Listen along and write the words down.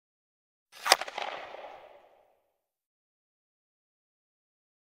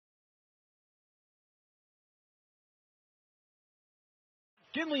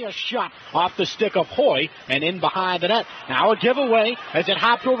Kinley a shot off the stick of Hoy and in behind the net. Now a giveaway as it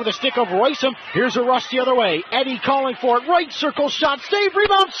hopped over the stick of Royson. Here's a rush the other way. Eddie calling for it. Right circle shot. Save,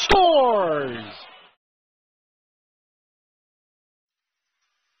 rebound, scores!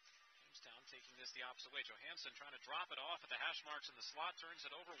 Johnstown taking this the opposite way. Johansson trying to drop it off at the hash marks in the slot. Turns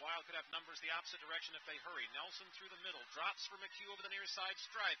it over. Wild could have numbers the opposite direction if they hurry. Nelson through the middle. Drops for McHugh over the near side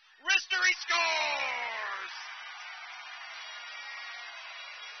stripe. Wrister, he scores!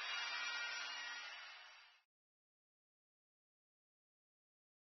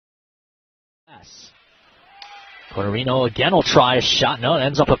 Portorino again will try a shot. No, it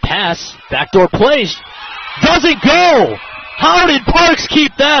ends up a pass. Backdoor plays. Doesn't go! How did Parks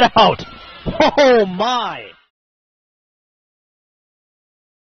keep that out? Oh my!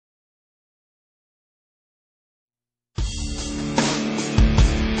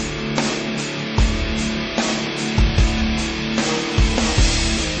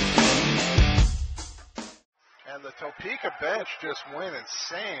 And the Topeka bench just went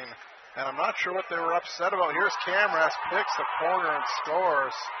insane. And I'm not sure what they were upset about. Here's Kamrass, picks the corner and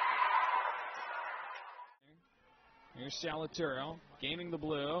scores. Here's Salaturo, gaining the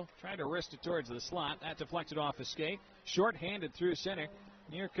blue, trying to wrist it towards the slot. That deflected off his skate. Short-handed through center.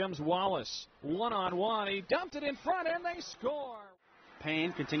 Here comes Wallace. One-on-one. He dumped it in front, and they score.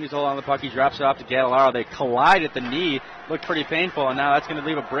 Payne continues to hold on the puck. He drops it off to Gadalaro. They collide at the knee. Looked pretty painful, and now that's going to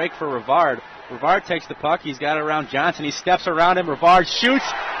leave a break for Rivard. Rivard takes the puck. He's got it around Johnson. He steps around him. Rivard shoots.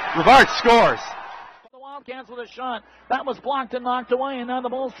 Rivard scores. The Wildcats with a shot. That was blocked and knocked away, and now the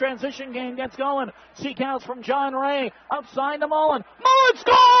Bulls' transition game gets going. Seek outs from John Ray. Outside to Mullan. Mullan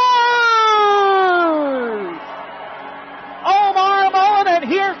scores! Omar Mullan, and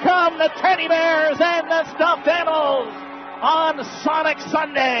here come the Teddy Bears and the Stuffed Animals on Sonic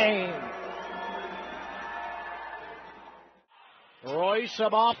Sunday. Royce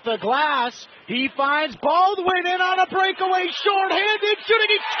off the glass. He finds Baldwin in on a breakaway, short-handed shooting.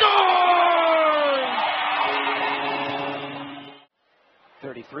 He scores!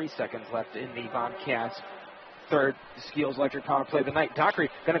 33 seconds left in the Bobcats' third Skills Electric power play of the night. Dockry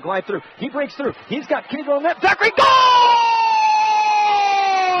going to glide through. He breaks through. He's got Kingo on net. Dockry, goal!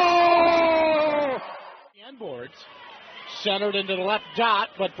 The end boards centered into the left dot,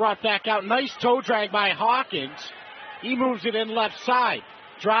 but brought back out. Nice toe drag by Hawkins. He moves it in left side.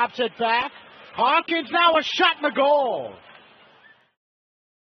 Drops it back. Hawkins now a shot in the goal.